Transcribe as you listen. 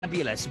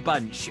fabulous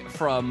bunch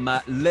from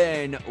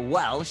Learn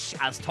Welsh,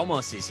 as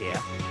Thomas is here.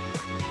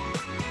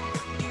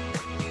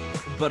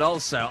 But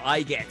also,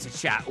 I get to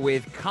chat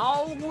with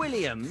Carl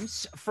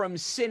Williams from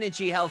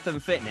Synergy Health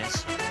and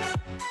Fitness.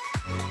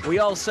 We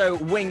also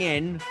wing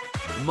in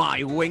my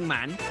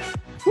wingman,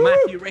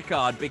 Matthew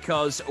Rickard,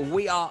 because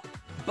we are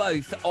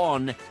both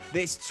on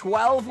this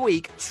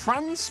 12-week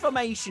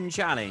transformation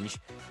challenge,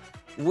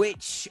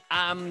 which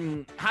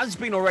has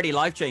been already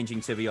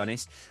life-changing, to be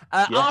honest.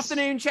 Yes.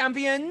 Afternoon,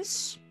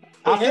 champions.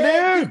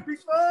 Afternoon.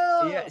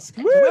 Yes.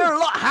 We're a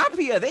lot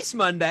happier this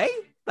Monday.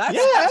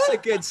 That's a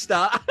good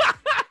start.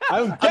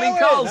 I mean,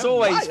 Carl's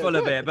always full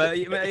of it, but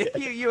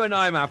you and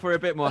I, Matt, we're a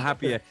bit more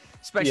happier,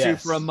 especially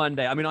for a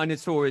Monday. I mean, I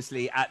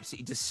notoriously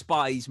absolutely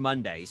despise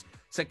Mondays.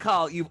 So,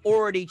 Carl, you've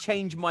already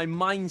changed my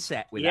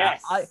mindset with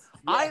that.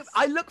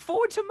 I look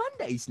forward to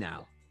Mondays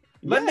now.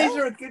 Mondays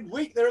are a good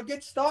week. They're a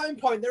good starting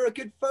point. They're a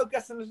good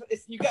focus, and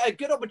you get a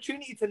good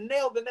opportunity to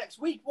nail the next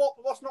week.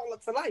 What's not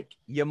to like?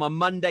 You're my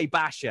Monday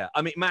basher.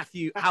 I mean,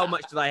 Matthew, how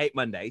much did I hate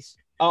Mondays?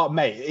 Oh,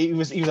 mate, he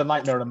was a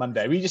nightmare on a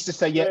Monday. We used to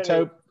say,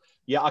 Tobe,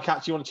 I'll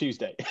catch you on a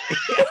Tuesday.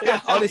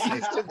 Honestly,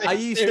 I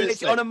used to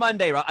literally on a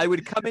Monday, right? I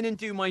would come in and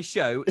do my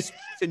show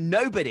to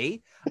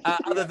nobody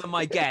other than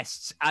my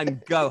guests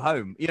and go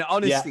home. You know,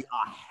 honestly,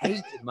 I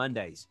hated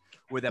Mondays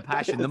with a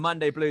passion. The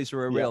Monday blues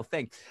were a real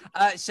thing.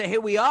 So here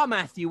we are,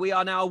 Matthew. We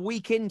are now a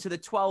week into the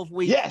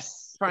 12-week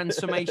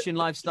transformation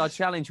lifestyle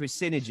challenge with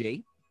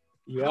Synergy.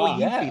 How are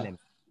you feeling?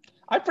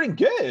 I'm pretty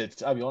good,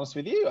 I'll be honest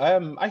with you.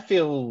 I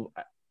feel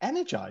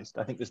energized,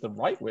 I think is the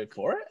right word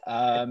for it.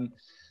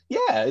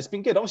 It's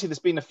been good. Obviously, there's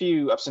been a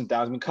few ups and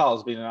downs. I mean,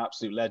 Carl's been an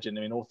absolute legend.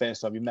 I mean, all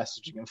fairness, I've been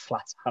messaging him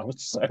flat out.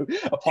 So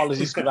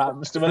apologies for that,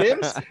 Mr.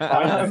 Williams.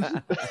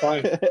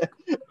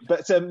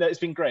 But no, it's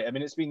been great. I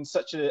mean, it's been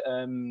such a...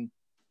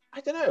 I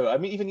don't know. I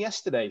mean, even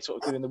yesterday,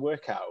 sort of doing the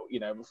workout,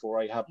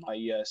 before I had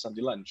my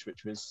Sunday lunch,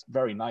 which was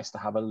very nice to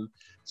have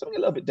something a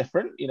little bit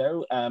different,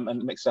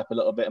 and mix it up a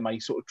little bit in my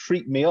sort of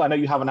treat meal. I know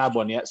you haven't had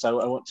one yet,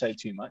 so I won't say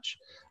too much.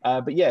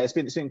 But yeah, it's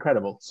been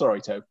incredible. Sorry,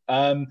 Tobe.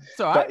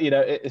 It's all right.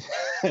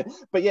 But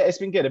but yeah, it's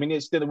been good. I mean,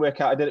 it's did a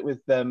workout. I did it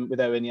with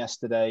Owen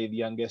yesterday, the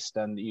youngest,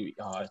 and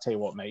I tell you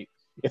what, mate.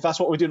 If that's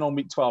what we're doing on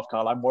week 12,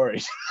 Carl, I'm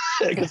worried.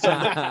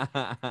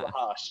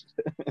 Harsh.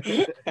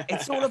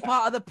 It's all a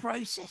part of the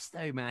process,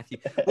 though, Matthew.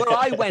 Well,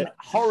 I went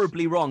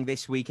horribly wrong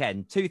this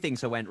weekend. Two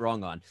things I went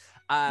wrong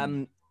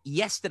on.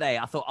 Yesterday,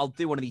 I thought I'll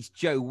do one of these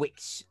Joe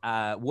Wicks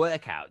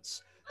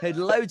workouts. Heard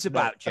loads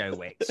about Joe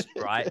Wicks,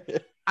 right?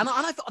 And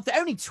I thought they're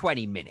only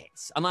 20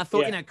 minutes. And I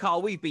thought,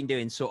 Carl, we've been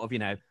doing sort of,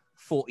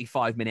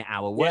 45-minute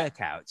hour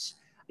workouts.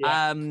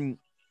 Yeah.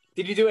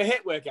 Did you do a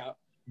HIIT workout?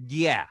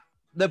 Yeah.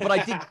 No, but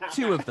I did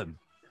two of them.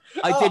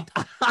 I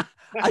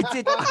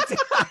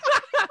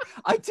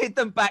did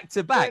them back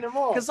to back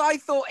because I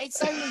thought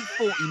it's only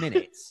 40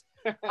 minutes.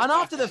 And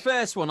after the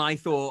first one, I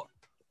thought,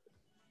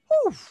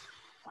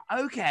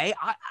 okay,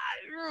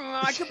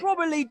 I could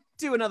probably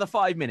do another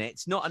 5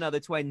 minutes, not another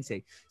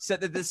 20. So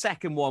the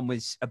second one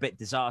was a bit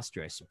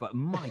disastrous, but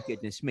my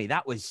goodness me,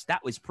 that was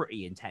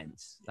pretty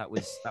intense. That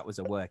was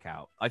a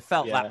workout. I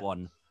felt that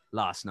one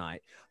last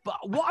night.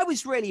 But what I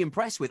was really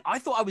impressed with, I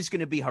thought I was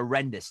going to be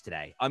horrendous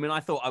today. I mean, I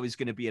thought I was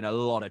going to be in a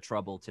lot of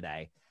trouble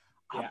today.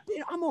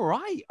 I'm all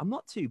right. I'm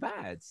not too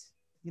bad.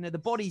 The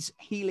body's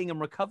healing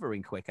and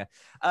recovering quicker.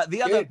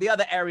 The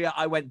other area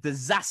I went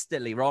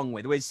disastrously wrong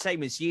with was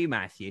same as you,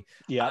 Matthew.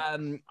 Yeah.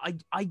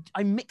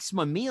 I mixed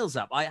my meals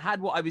up. I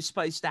had what I was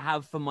supposed to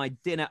have for my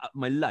dinner,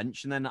 my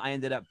lunch, and then I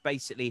ended up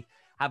basically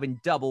having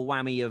double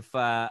whammy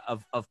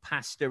of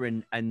pasta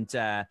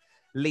and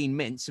lean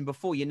mince, and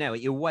before you know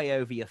it, you're way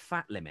over your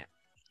fat limit.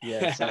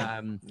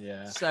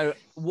 So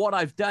what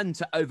I've done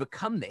to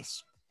overcome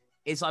this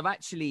is I've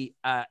actually,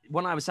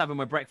 when I was having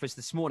my breakfast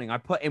this morning, I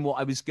put in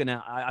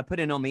I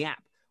put in on the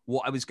app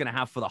what I was gonna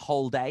have for the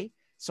whole day,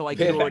 so I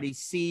could already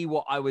see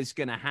what I was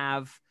gonna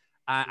have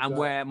and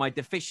where my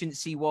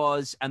deficiency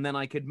was, and then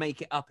I could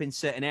make it up in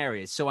certain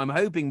areas. So I'm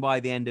hoping by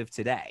the end of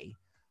today,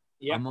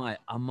 I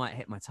might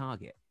hit my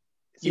target.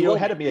 You're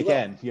ahead of me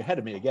again. You're ahead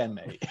of me again,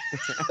 mate.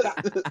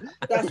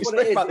 That's we what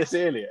spoke it is. about this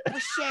earlier. We're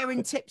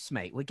sharing tips,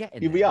 mate. We're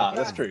getting there. We are.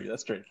 That's true.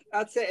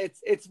 That's it.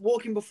 It's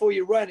walking before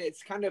you run.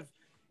 It's kind of,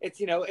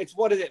 it's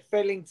what is it?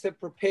 Failing to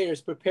prepare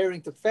is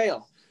preparing to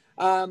fail.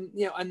 And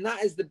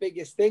that is the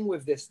biggest thing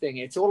with this thing.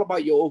 It's all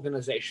about your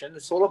organization.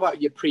 It's all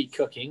about your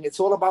pre-cooking. It's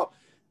all about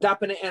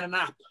dapping it in an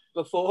app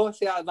before.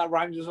 See how that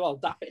rhymes as well.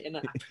 Dap it in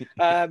an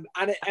app.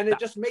 And it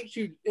just makes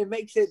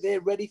it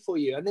there ready for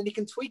you. And then you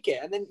can tweak it.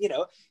 And then,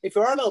 if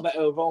you're a little bit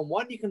over on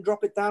one, you can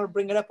drop it down and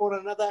bring it up on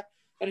another.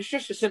 And it's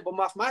just a simple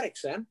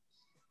mathematics then.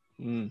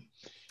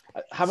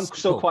 I haven't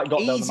still quite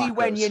got easy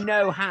when you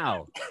know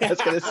how. I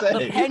was going to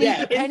say.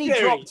 The penny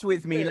dropped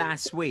with me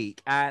last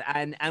week,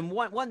 and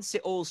once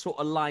it all sort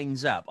of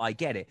lines up, I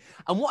get it.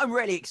 And what I'm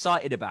really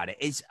excited about it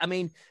is, I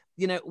mean,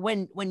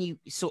 when you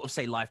sort of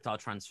say lifestyle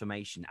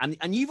transformation,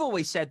 and you've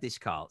always said this,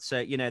 Carl.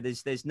 So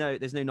there's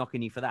no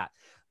knocking you for that.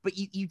 But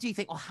you do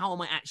think, well, how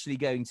am I actually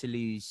going to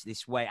lose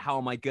this weight? How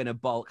am I going to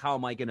bulk? How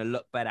am I going to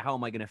look better? How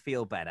am I going to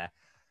feel better?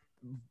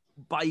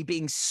 by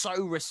being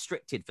so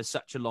restricted for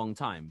such a long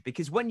time.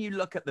 Because when you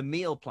look at the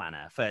meal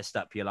planner, first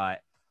up, you're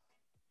like,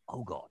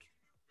 oh God,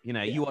 you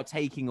know, you are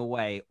taking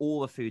away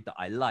all the food that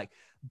I like.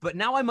 But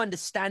now I'm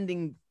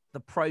understanding the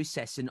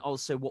process and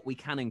also what we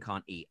can and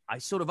can't eat. I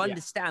sort of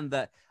understand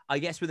that, I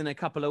guess within a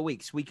couple of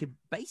weeks, we could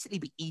basically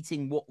be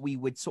eating what we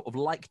would sort of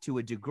like to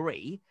a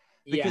degree,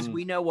 because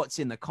we know what's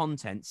in the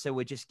content. So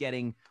we're just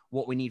getting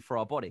what we need for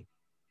our body.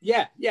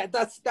 Yeah,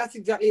 that's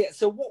exactly it.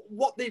 So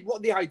what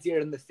the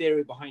idea and the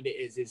theory behind it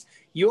is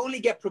you only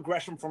get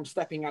progression from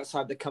stepping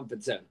outside the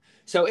comfort zone.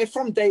 So if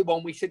from day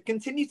one we should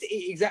continue to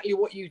eat exactly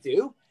what you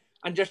do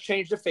and just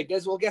change the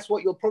figures, well, guess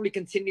what? You'll probably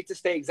continue to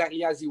stay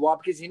exactly as you are,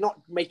 because you're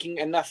not making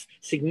enough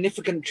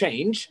significant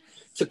change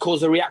to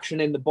cause a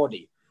reaction in the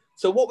body.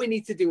 So what we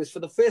need to do is, for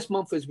the first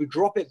month, is we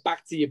drop it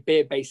back to your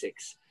bare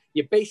basics,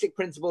 your basic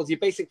principles, your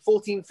basic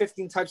 14,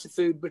 15 types of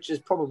food, which is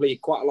probably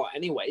quite a lot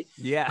anyway.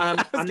 Yeah. I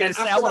was going to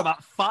say, I want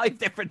about 5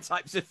 different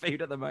types of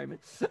food at the moment.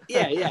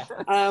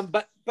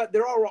 But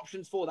there are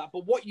options for that.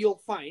 But what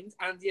you'll find,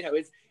 and, you know,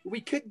 is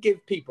we could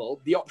give people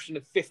the option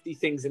of 50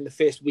 things in the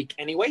first week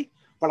anyway.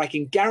 But I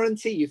can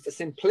guarantee you, for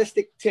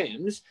simplistic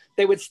terms,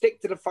 they would stick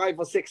to the 5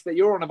 or 6 that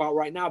you're on about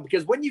right now.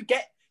 Because when you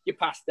get your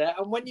pasta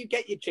and when you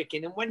get your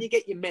chicken and when you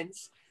get your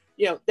mince,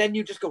 you know, then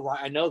you just go,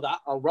 right, I know that.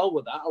 I'll roll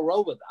with that. I'll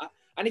roll with that.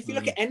 And if you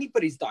look at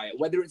anybody's diet,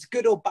 whether it's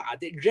good or bad,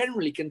 it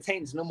generally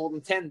contains no more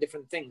than 10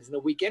 different things in a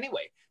week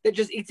anyway. They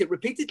just eat it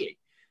repeatedly.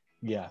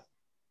 Yeah.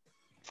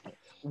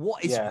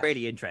 What is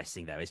really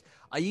interesting, though, is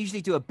I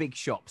usually do a big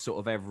shop sort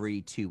of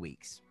every 2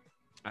 weeks,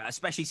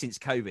 especially since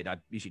COVID. I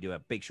usually do a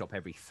big shop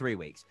every 3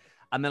 weeks.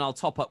 And then I'll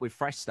top up with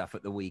fresh stuff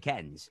at the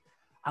weekends.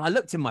 And I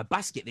looked in my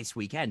basket this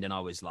weekend and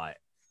I was like,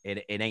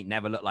 it ain't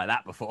never looked like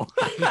that before.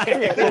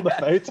 I saw the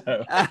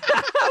photo.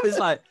 I was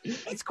like,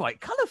 it's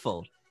quite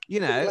colourful.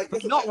 You know, like,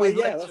 but not with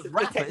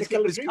wrappers.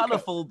 It was dream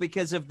colourful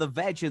because of the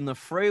veg and the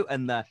fruit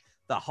and the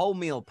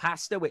wholemeal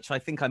pasta, which I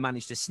think I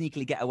managed to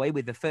sneakily get away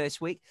with the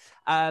first week.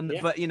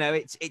 But, you know,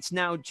 it's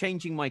now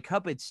changing my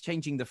cupboards,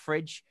 changing the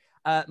fridge.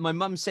 My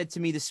mum said to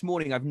me this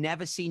morning, I've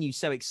never seen you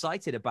so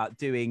excited about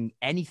doing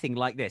anything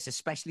like this,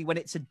 especially when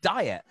it's a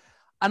diet.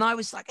 And I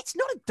was like, it's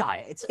not a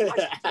diet. It's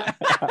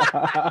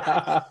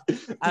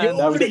a You're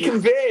already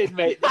conveyed,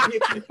 mate.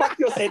 In fact,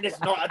 you're saying it's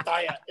not a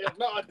diet. It's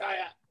not a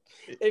diet.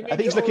 I think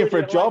he's looking for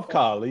a job,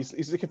 Carl.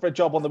 He's looking for a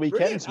job on the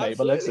weekends, mate.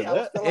 But listen,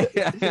 no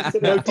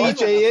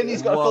DJing.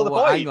 He's got to fill the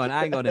void.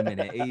 Hang on a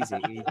minute.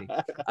 Easy.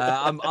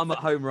 I'm at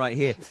home right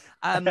here.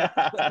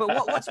 But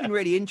what's been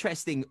really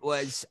interesting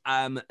was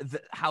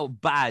how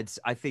bad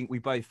I think we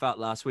both felt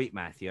last week,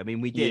 Matthew. I mean,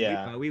 we did.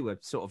 Yeah. We were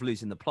sort of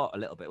losing the plot a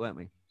little bit, weren't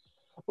we?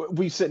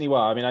 We certainly were.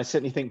 I mean, I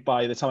certainly think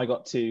by the time I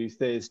got to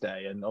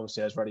Thursday, and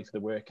obviously I was ready for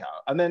the workout,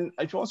 and then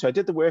I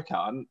did the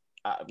workout and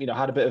you know,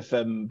 had a bit of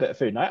food,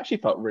 and I actually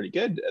felt really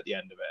good at the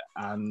end of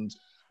it. And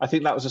I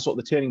think that was a sort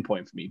of the turning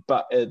point for me.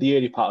 But the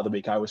early part of the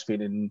week, I was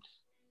feeling,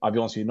 I'll be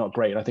honest with you, not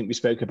great. And I think we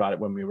spoke about it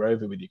when we were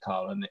over with you,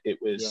 Carl, and it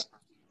was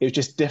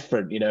just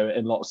different, you know,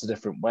 in lots of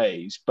different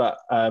ways. But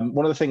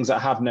one of the things that I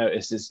have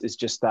noticed is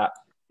just that,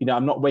 you know,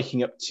 I'm not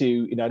waking up to,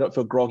 you know, I don't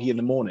feel groggy in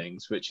the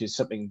mornings, which is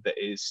something that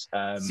is.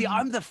 See,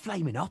 I'm the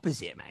flaming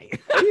opposite, mate.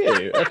 Are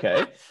you?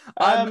 Okay.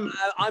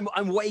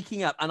 I'm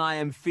waking up and I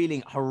am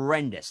feeling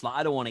horrendous. Like,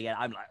 I don't want to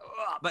I'm like,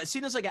 ugh. But as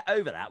soon as I get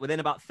over that, within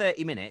about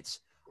 30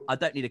 minutes, I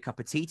don't need a cup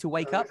of tea to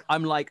wake up.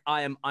 I'm like,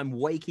 I'm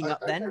waking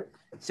up then.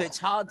 So it's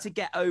hard to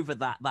get over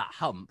that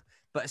hump.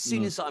 But as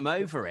soon as I'm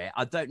over it,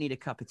 I don't need a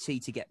cup of tea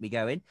to get me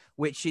going,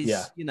 which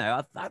is, you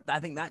know, I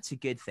think that's a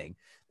good thing.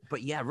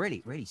 But yeah,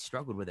 really, really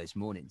struggled with those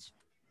mornings.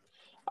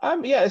 I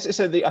think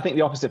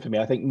the opposite for me.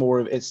 I think more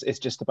of it's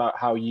just about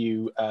how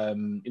you,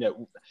 you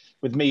know,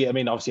 with me, I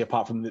mean, obviously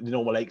apart from the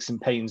normal aches and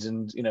pains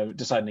and, you know,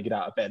 deciding to get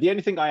out of bed, the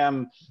only thing I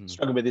am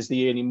struggling with is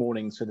the early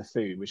mornings for the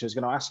food, which I was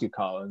going to ask you,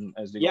 Carl, and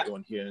as we got you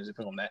on here, as a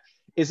thing on there,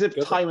 is it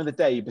time of the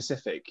day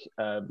Pacific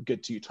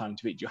good to you time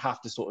to eat? Do you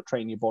have to sort of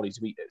train your body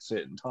to eat at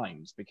certain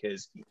times?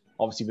 Because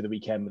obviously with the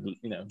weekend, with,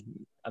 you know,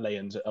 a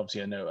lay-ins,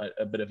 obviously I know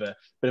a bit of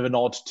an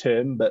odd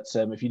term, but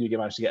if you do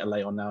manage to get a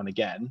lay on now and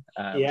again,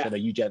 which I know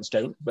you gents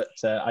don't, but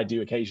I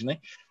do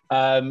occasionally.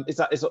 Is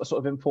that sort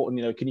of important?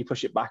 You know, can you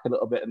push it back a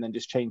little bit and then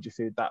just change your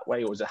food that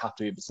way, or does it have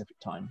to be a specific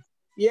time?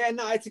 Yeah,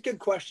 no, it's a good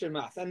question,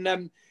 Matt.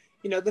 And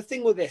you know, the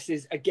thing with this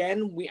is,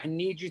 again, I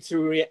need you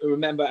to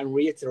remember and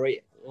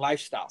reiterate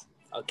lifestyle.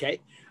 Okay.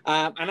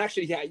 And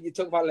actually, you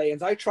talk about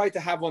lay-ins. I tried to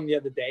have one the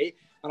other day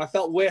and I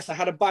felt worse. I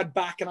had a bad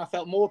back and I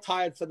felt more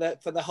tired for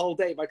the whole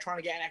day by trying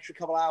to get an extra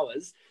couple of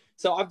hours.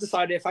 So I've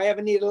decided if I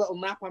ever need a little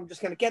nap, I'm just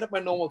going to get up my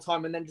normal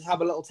time and then just have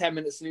a little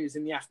 10-minute snooze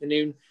in the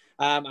afternoon.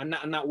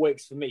 And that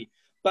works for me.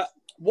 But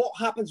what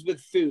happens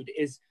with food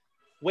is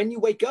when you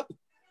wake up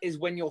is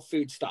when your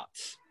food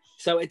starts.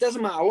 So it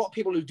doesn't matter. A lot of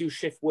people who do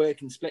shift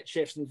work and split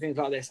shifts and things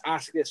like this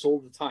ask this all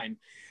the time.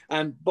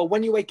 But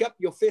when you wake up,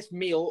 your first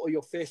meal or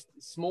your first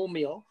small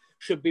meal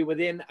should be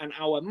within an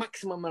hour,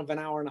 maximum of an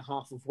hour and a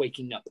half of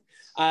waking up.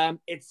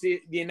 It's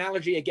the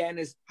analogy again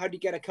is, how do you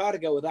get a car to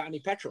go without any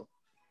petrol?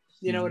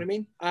 You know what I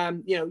mean?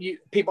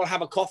 People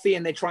have a coffee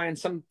and they try, and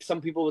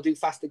some people will do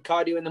fasted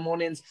cardio in the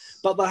mornings,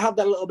 but they'll have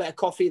that little bit of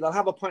coffee, they'll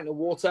have a pint of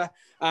water,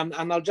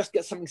 and they'll just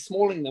get something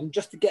small in them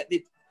just to get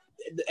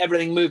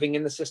everything moving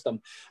in the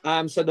system.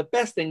 So the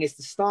best thing is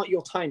to start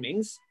your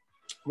timings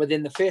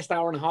within the first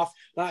hour and a half.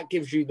 That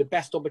gives you the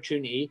best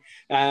opportunity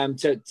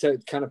to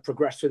kind of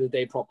progress through the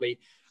day properly.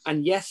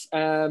 And yes,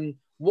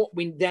 what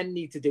we then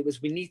need to do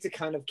is we need to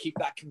kind of keep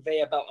that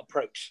conveyor belt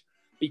approach,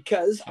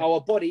 because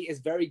our body is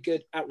very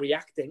good at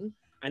reacting.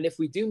 And if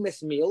we do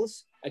miss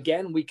meals,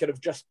 again, we could have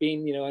just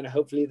been, and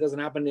hopefully it doesn't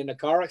happen in a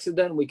car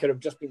accident. We could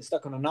have just been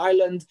stuck on an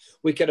island.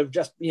 We could have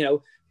just,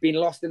 been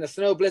lost in a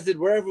snow blizzard,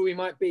 wherever we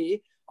might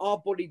be. Our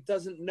body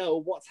doesn't know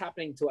what's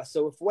happening to us.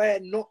 So if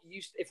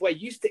we're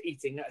used to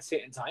eating at a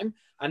certain time,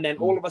 and then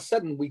all of a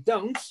sudden we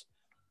don't,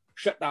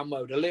 shutdown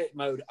mode, alert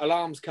mode,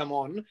 alarms come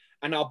on,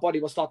 and our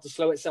body will start to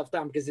slow itself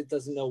down because it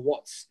doesn't know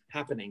what's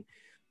happening.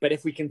 But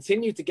if we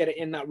continue to get it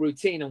in that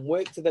routine and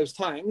work to those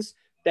times,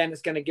 then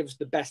it's going to give us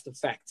the best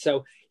effect.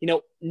 So,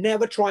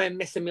 never try and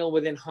miss a meal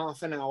within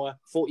half an hour,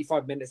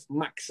 45 minutes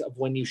max of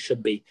when you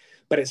should be.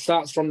 But it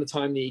starts from the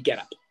time that you get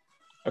up.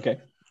 Okay.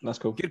 That's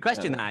cool. Good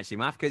question, actually,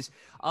 Matt, because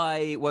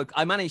I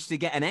managed to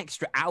get an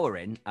extra hour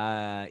in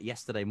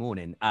yesterday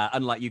morning.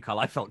 Unlike you, Carl,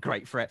 I felt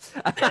great for it.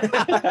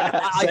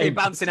 I came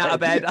bouncing out of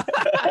bed.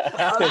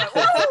 I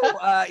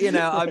was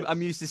like,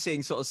 I'm used to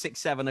seeing sort of 6,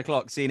 7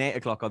 o'clock, seeing 8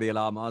 o'clock on the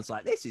alarm. I was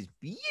like, this is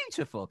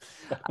beautiful.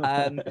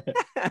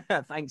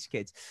 Thanks,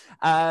 kids.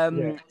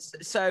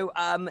 So,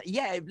 a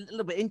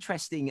little bit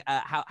interesting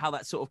how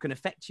that sort of can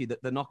affect you,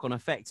 the knock-on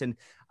effect. And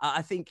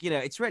I think,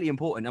 it's really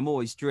important. I'm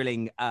always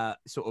drilling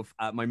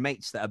my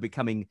mates that are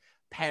becoming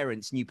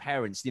parents, new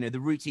parents, the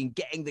routine,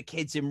 getting the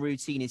kids in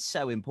routine is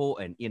so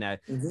important,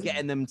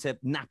 getting them to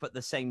nap at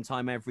the same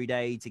time every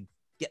day, to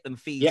get them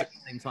feed at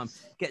the same time,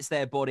 gets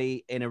their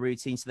body in a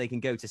routine so they can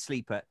go to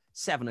sleep at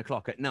 7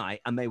 o'clock at night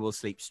and they will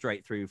sleep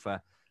straight through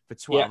for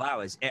 12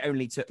 hours. It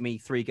only took me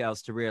 3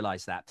 girls to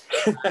realize that.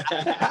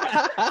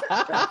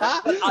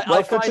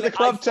 I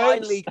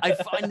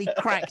finally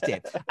cracked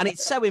it. And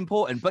it's so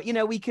important. But,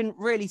 we can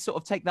really sort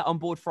of take that on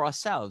board for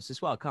ourselves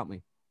as well, can't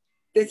we?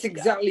 That's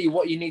exactly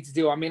what you need to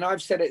do. I mean,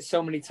 I've said it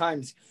so many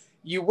times.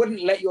 You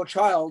wouldn't let your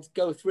child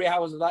go 3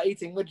 hours without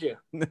eating, would you?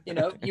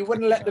 You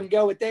wouldn't let them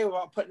go a day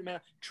without putting them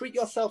in. Treat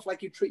yourself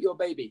like you treat your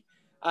baby,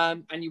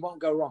 and you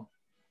won't go wrong.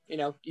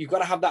 You've got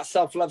to have that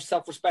self-love,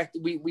 self-respect.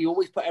 We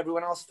always put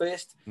everyone else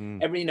first.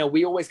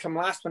 We always come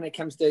last when it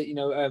comes to,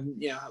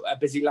 a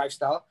busy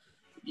lifestyle.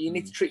 You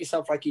need to treat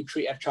yourself like you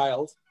treat a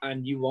child,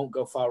 and you won't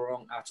go far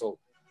wrong at all.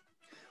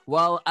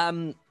 Well,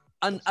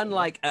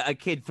 unlike a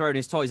kid throwing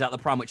his toys out the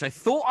pram, which I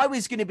thought I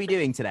was going to be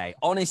doing today,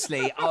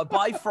 honestly,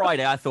 by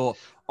Friday, I thought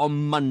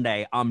on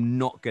Monday, I'm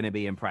not going to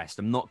be impressed.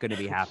 I'm not going to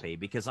be happy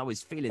because I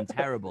was feeling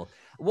terrible.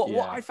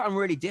 What I found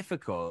really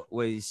difficult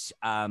was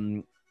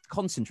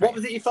concentrating. What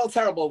was it you felt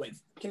terrible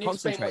with? Can you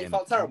explain what you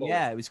felt terrible with?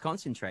 Yeah, it was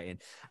concentrating.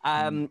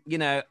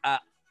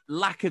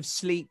 Lack of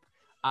sleep,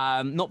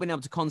 not being able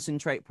to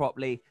concentrate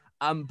properly.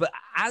 But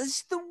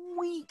as the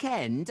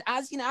weekend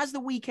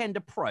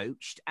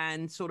approached,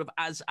 and sort of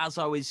as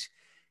I was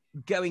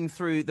going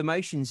through the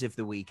motions of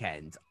the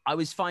weekend, I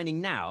was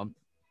finding now,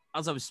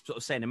 as I was sort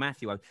of saying to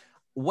Matthew,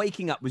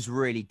 waking up was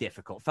really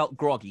difficult, felt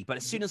groggy. But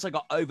as soon as I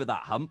got over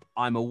that hump,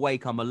 I'm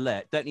awake, I'm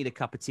alert, don't need a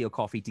cup of tea or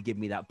coffee to give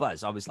me that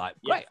buzz. I was like,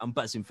 great, I'm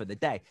buzzing for the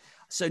day.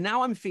 So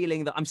now I'm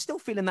still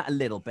feeling that a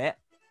little bit.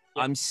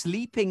 I'm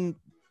sleeping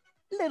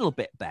a little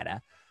bit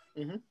better.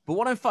 But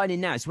what I'm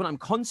finding now is when I'm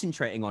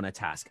concentrating on a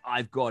task,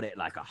 I've got it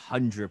like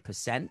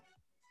 100%.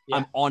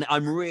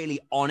 I'm really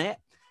on it.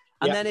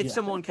 And then if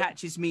someone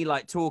catches me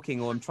like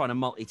talking, or I'm trying to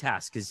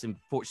multitask, because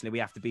unfortunately we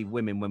have to be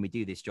women when we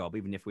do this job,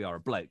 even if we are a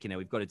bloke,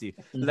 we've got to do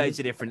loads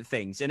of different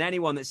things. And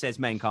anyone that says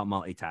men can't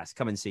multitask,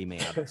 come and see me.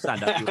 I'll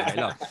stand up to you all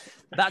day long.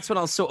 That's when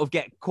I'll sort of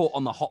get caught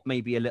on the hop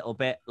maybe a little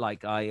bit.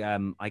 Like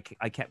I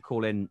kept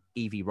calling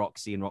Evie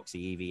Roxy and Roxy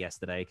Evie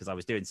yesterday because I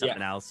was doing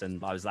something else,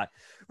 and I was like,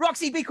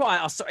 Roxy, be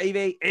quiet. Oh,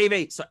 sorry,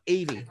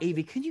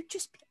 Evie, can you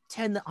just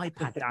turn the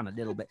iPad down a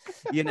little bit?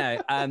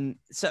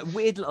 So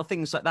weird little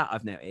things like that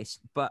I've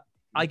noticed, but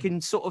I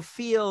can sort of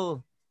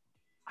feel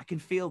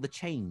the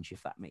change,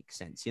 if that makes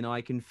sense.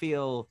 I can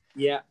feel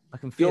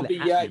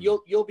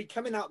you'll be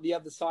coming out the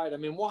other side. I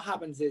mean, what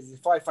happens is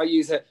if I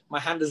use my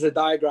hand as a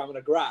diagram and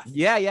a graph.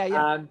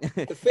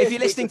 If you're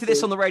listening to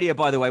this on the radio,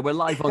 by the way, we're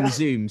live on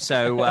Zoom,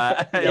 so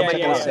it'll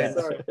make more sense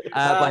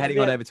by heading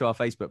on over to our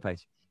Facebook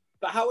page.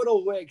 But how it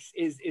all works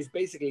is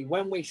basically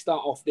when we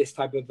start off this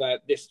type of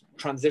this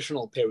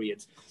transitional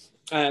period,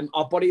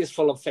 our body is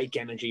full of fake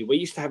energy. We're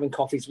used to having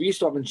coffees. We're used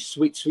to having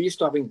sweets. We're used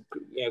to having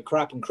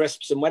crap and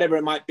crisps and whatever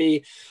it might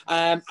be.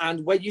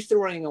 And we're used to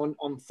running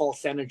on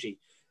false energy.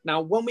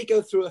 Now, when we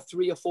go through a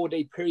 3 or 4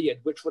 day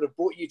period, which would have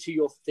brought you to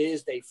your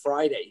Thursday,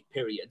 Friday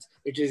period,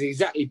 which is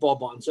exactly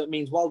bob on. So it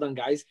means, well done,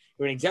 guys.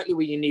 You're in exactly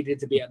where you needed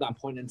to be at that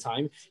point in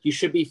time. You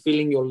should be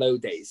feeling your low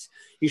days.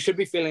 You should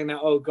be feeling that,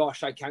 oh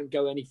gosh, I can't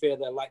go any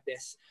further like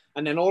this.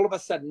 And then all of a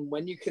sudden,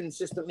 when you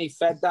consistently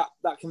fed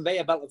that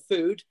conveyor belt of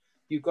food,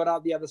 you got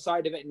out the other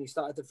side of it and you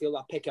started to feel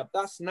that pickup.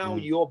 That's now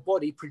your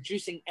body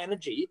producing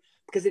energy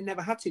because it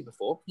never had to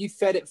before. You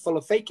fed it full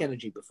of fake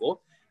energy before.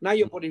 Now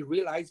your body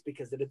realized,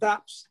 because it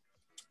adapts,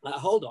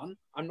 hold on,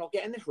 I'm not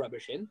getting this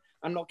rubbish in.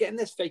 I'm not getting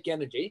this fake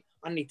energy.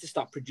 I need to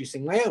start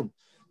producing my own.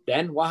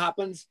 Then what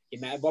happens?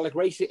 Your metabolic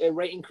rate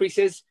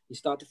increases. You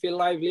start to feel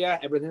livelier.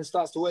 Everything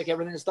starts to work.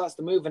 Everything starts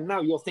to move. And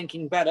now you're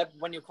thinking better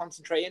when you're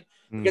concentrating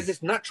because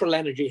it's natural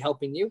energy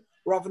helping you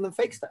rather than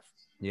fake stuff.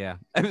 Yeah,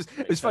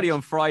 it was funny on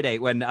Friday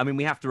when, I mean,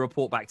 we have to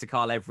report back to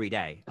Carl every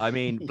day. I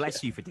mean,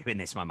 bless you for doing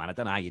this, my man. I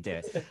don't know how you do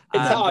it. It's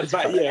hard,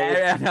 but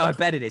yeah. No, I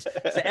bet it is.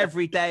 So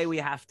every day we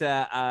have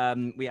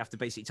to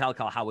basically tell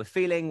Carl how we're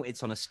feeling.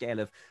 It's on a scale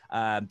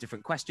of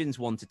different questions,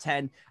 1 to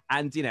 10.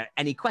 And, you know,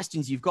 any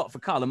questions you've got for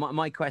Carl. And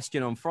my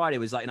question on Friday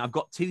was like, I've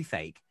got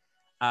toothache.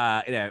 You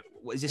know,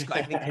 is this got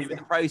anything to do with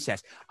the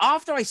process?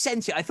 After I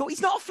sent it, I thought,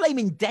 he's not a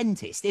flaming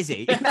dentist, is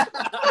he?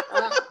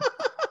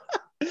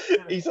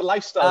 He's a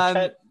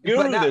lifestyle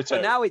guru.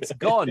 But now it's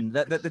gone.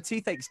 The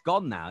toothache's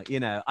gone now, you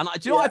know. And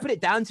do you know what I put it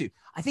down to?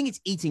 I think it's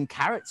eating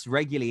carrots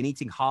regularly and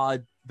eating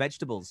hard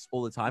vegetables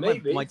all the time.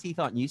 My teeth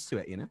aren't used to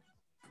it, you know.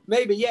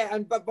 Maybe, yeah.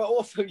 And but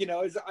also, you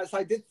know, as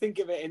I did think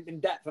of it in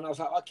depth, and I was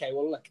like, okay,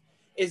 well, look,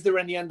 is there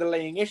any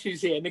underlying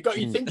issues here? And it got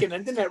you thinking,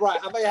 then, didn't it? Right,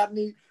 have I had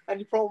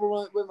any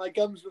problem with my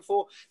gums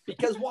before?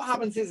 Because what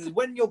happens is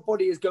when your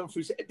body is going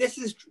through, this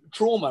is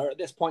trauma at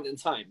this point in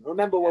time.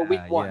 Remember, we're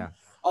week 1. Yeah.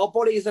 Our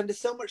body is under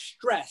so much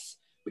stress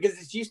because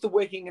it's used to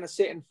working in a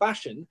certain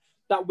fashion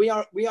that we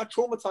are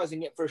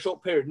traumatizing it for a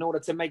short period in order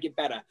to make it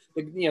better.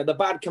 The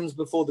bad comes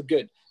before the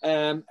good.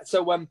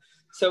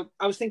 So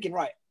I was thinking,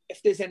 right,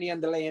 if there's any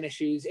underlying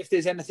issues, if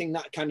there's anything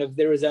that kind of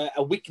there is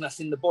a weakness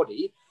in the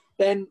body,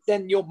 then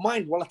your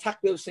mind will attack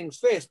those things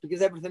first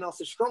because everything else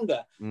is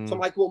stronger. So I'm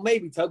like, well,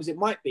 maybe Tubbs, it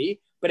might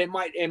be, but it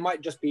might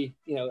just be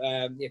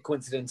a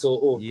coincidence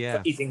or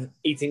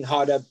eating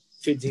harder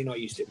foods you're not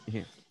used to.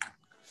 Yeah.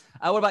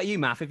 What about you,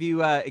 Math? Have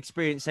you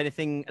experienced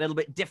anything a little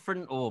bit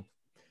different or?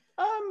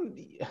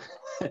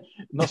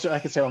 Not sure I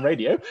can say on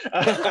radio.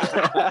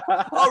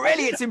 Oh,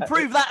 really? It's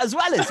improved that as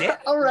well, is it?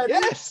 Already?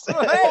 Yes.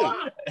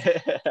 Oh,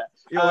 hey.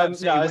 You're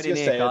absolutely winning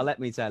here, say, Carl, let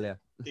me tell you.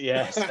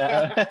 Yes.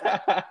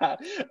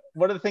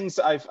 One of the things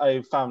that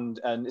I've found,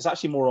 and it's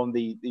actually more on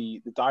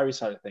the diary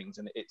side of things,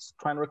 and it's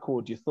trying to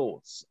record your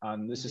thoughts.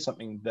 And this is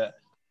something that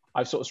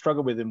I've sort of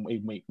struggled with in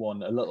week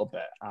 1 a little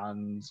bit.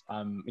 And,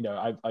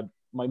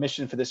 my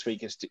mission for this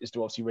week is to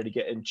obviously really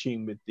get in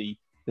tune with the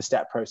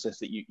step process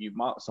that you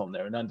marked on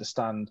there and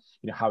understand,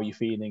 how you're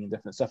feeling and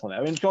different stuff on there.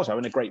 I mean, of course, I'm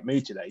in a great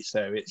mood today.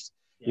 So it's,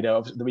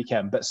 the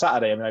weekend, but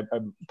Saturday, I mean,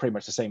 I'm pretty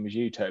much the same as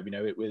you, Tobe.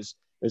 It was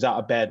out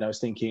of bed and I was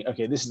thinking,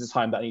 okay, this is the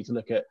time that I need to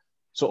look at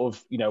sort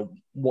of,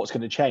 what's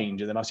going to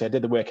change. And then I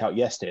did the workout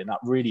yesterday and that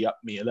really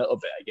upped me a little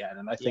bit again.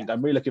 And I think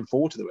I'm really looking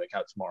forward to the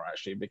workout tomorrow,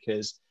 actually,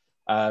 because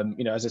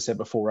as I said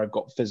before, I've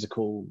got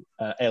physical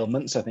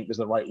ailments, I think is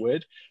the right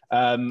word.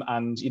 And,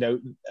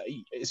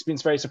 it's been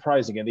very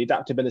surprising, and the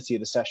adaptability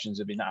of the sessions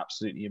have been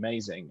absolutely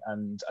amazing.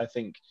 And I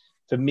think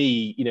for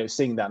me,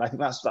 seeing that, and I think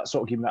that's sort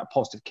of giving that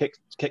positive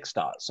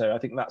kickstart. So I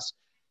think that's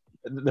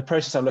the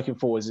process I'm looking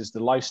for is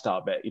the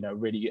lifestyle bit,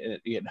 really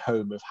getting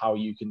home of how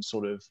you can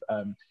sort of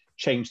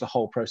change the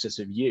whole process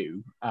of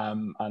you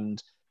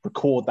and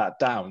record that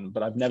down.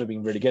 But I've never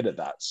been really good at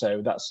that.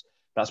 So that's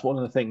one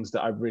of the things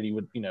that I really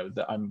would,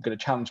 that I'm going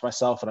to challenge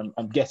myself, and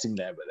I'm getting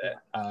there with it.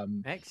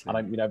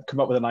 Excellent. And I've come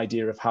up with an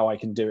idea of how I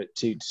can do it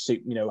to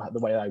suit, the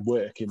way I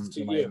work in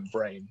my own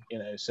brain,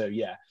 So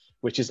yeah,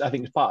 which is, I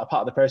think, is part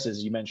of the process,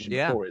 as you mentioned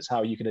before, is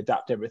how you can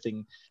adapt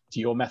everything to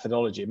your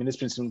methodology. I mean, there's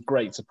been some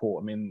great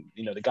support. I mean,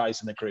 the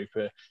guys in the group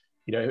are,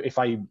 if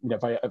I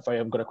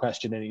haven't got a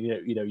question and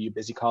you're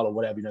busy, Carl, or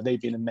whatever,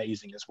 they've been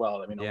amazing as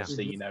well. I mean,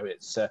 obviously,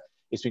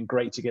 it's been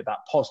great to get that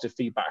positive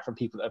feedback from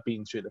people that have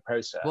been through the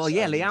process. Well,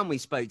 yeah, Leanne we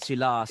spoke to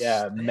last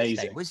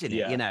amazing Thursday, wasn't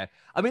it?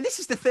 I mean, this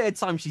is the 3rd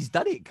time she's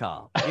done it,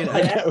 Carl. And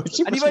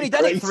you've only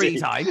done it 3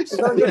 times.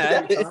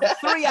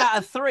 3 out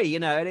of 3.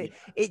 And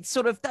it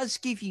sort of does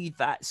give you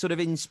that sort of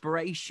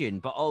inspiration,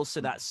 but also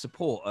that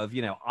support of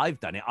I've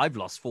done it. I've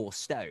lost 4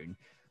 stone.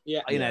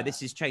 This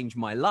has changed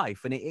my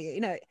life, and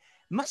it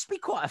must be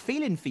quite a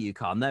feeling for you,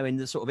 Carl, knowing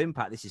the sort of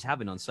impact this is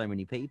having on so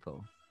many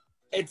people.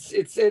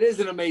 It is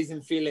an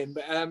amazing feeling,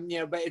 but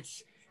but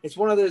it's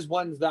one of those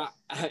ones that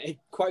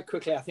quite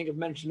quickly, I think I've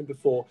mentioned it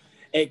before,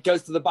 it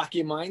goes to the back of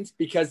your mind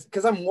because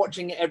I'm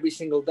watching it every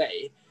single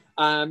day.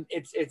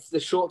 It's the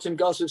short-term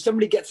goal. So if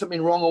somebody gets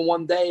something wrong on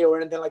one day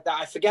or anything like that,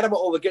 I forget about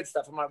all the good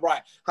stuff. I'm like,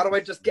 right, how do I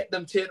just get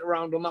them turned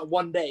around on that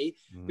one day?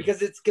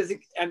 Because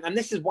and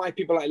this is why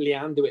people like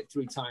Leanne do it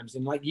 3 times,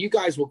 and like you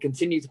guys will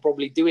continue to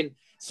probably doing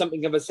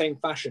something of the same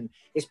fashion.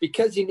 It's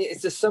because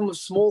it's the sum of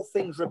small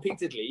things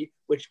repeatedly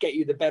which get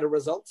you the better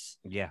results.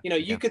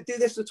 You could do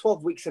this for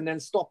 12 weeks and then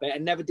stop it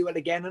and never do it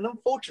again, and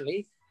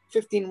unfortunately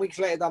 15 weeks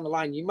later down the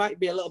line, you might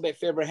be a little bit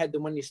further ahead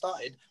than when you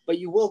started, but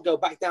you will go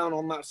back down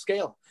on that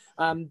scale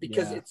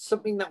because it's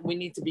something that we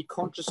need to be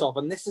conscious of.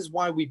 And this is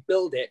why we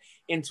build it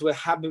into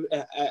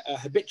a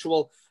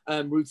habitual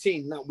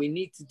routine that we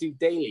need to do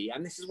daily.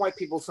 And this is why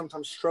people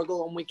sometimes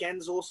struggle on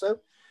weekends also,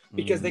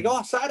 because they go,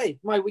 oh, Saturday,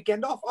 my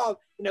weekend off. Oh,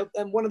 you know,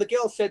 and one of the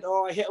girls said,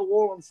 oh, I hit a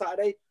wall on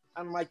Saturday.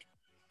 And like,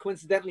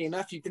 coincidentally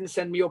enough, you didn't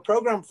send me your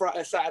program for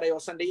a Saturday or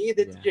Sunday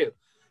either, did you?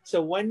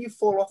 So when you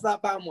fall off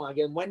that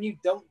bandwagon, when you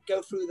don't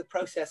go through the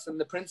process and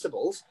the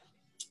principles,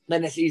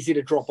 then it's easy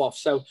to drop off.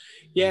 So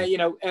yeah, you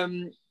know,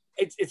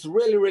 it's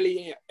really,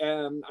 really,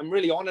 I'm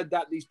really honored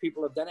that these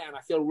people have done it, and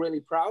I feel really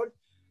proud.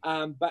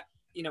 But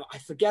you know, I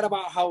forget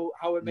about how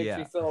it makes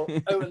me feel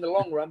in the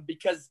long run,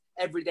 because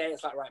every day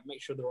it's like, right,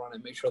 make sure they're on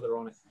it, make sure they're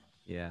on it.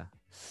 Yeah.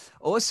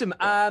 Awesome.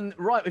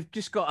 Right, we've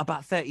just got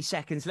about 30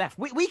 seconds left.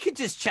 We could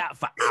just chat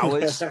for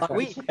hours.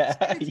 Like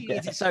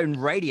it's its own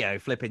radio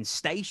flipping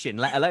station,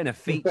 let alone a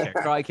feature.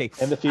 Crikey.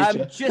 In the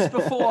future. Just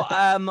before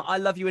I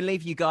love you and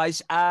leave you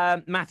guys,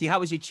 Matthew, how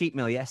was your cheat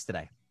meal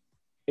yesterday?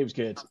 It was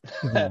good.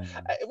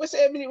 It was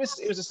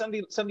a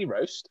Sunday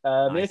roast. The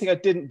only thing I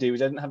didn't do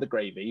is I didn't have the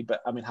gravy, but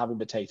I mean, having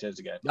potatoes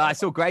again. No, I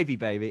saw gravy,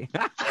 baby.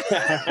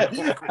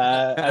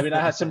 I mean,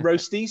 I had some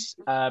roasties,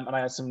 and I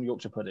had some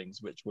Yorkshire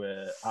puddings, which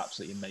were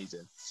absolutely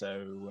amazing.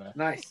 So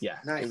nice.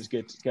 It was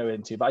good to go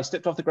into. But I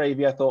slipped off the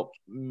gravy. I thought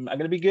I'm going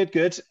to be good.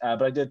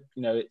 But I did,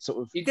 you know, it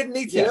sort of. You didn't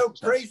need to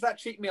praise that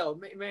cheat meal.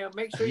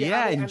 Make sure you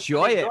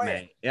enjoy it,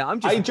 mate. Yeah,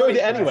 I enjoyed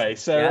it anyway.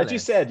 So as you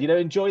said, you know,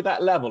 enjoy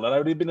that level, and I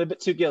would have been a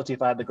bit too guilty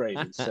if I had the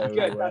gravy. So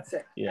good, that's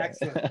it. Yeah.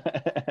 Excellent.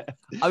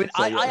 I mean,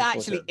 I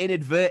actually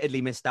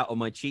inadvertently missed out on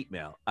my cheat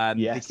meal.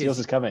 Yes, yours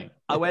is coming.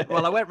 I went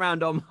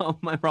round on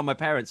my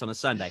parents on a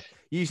Sunday.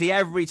 Usually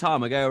every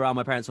time I go around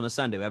my parents on a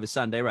Sunday, we have a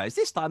Sunday roast.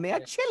 This time they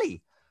had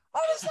chili.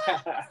 What was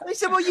that? They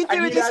said, well, you're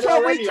doing this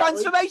 12-week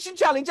transformation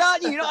challenge,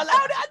 aren't you? You're not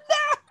allowed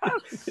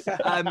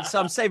it. No. So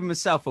I'm saving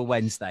myself for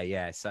Wednesday,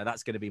 yeah. So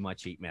that's going to be my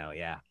cheat meal,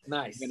 yeah.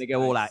 Nice. I'm going to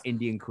go all out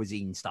Indian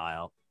cuisine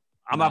style.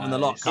 I'm having the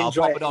lot, Carl.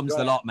 Poppadom's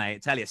the lot,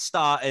 mate. Tell you,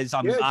 starters.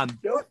 I'm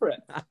go for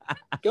it.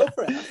 Go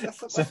for it.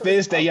 That's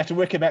Thursday, you have to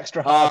work him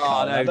extra hard.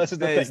 Oh, no, this is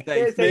the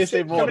thing.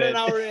 Thursday morning. An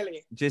hour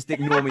early. Just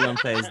ignore me on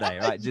Thursday,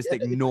 right? Just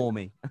ignore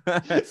me.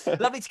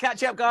 Lovely to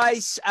catch up,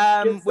 guys.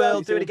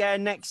 We'll do it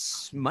again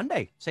next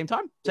Monday. Same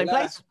time, same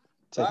place.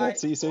 Take care.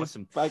 See you soon.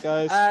 Awesome. Bye,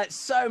 guys.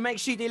 So make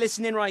sure you're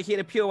listening right here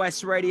to Pure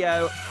West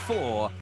Radio for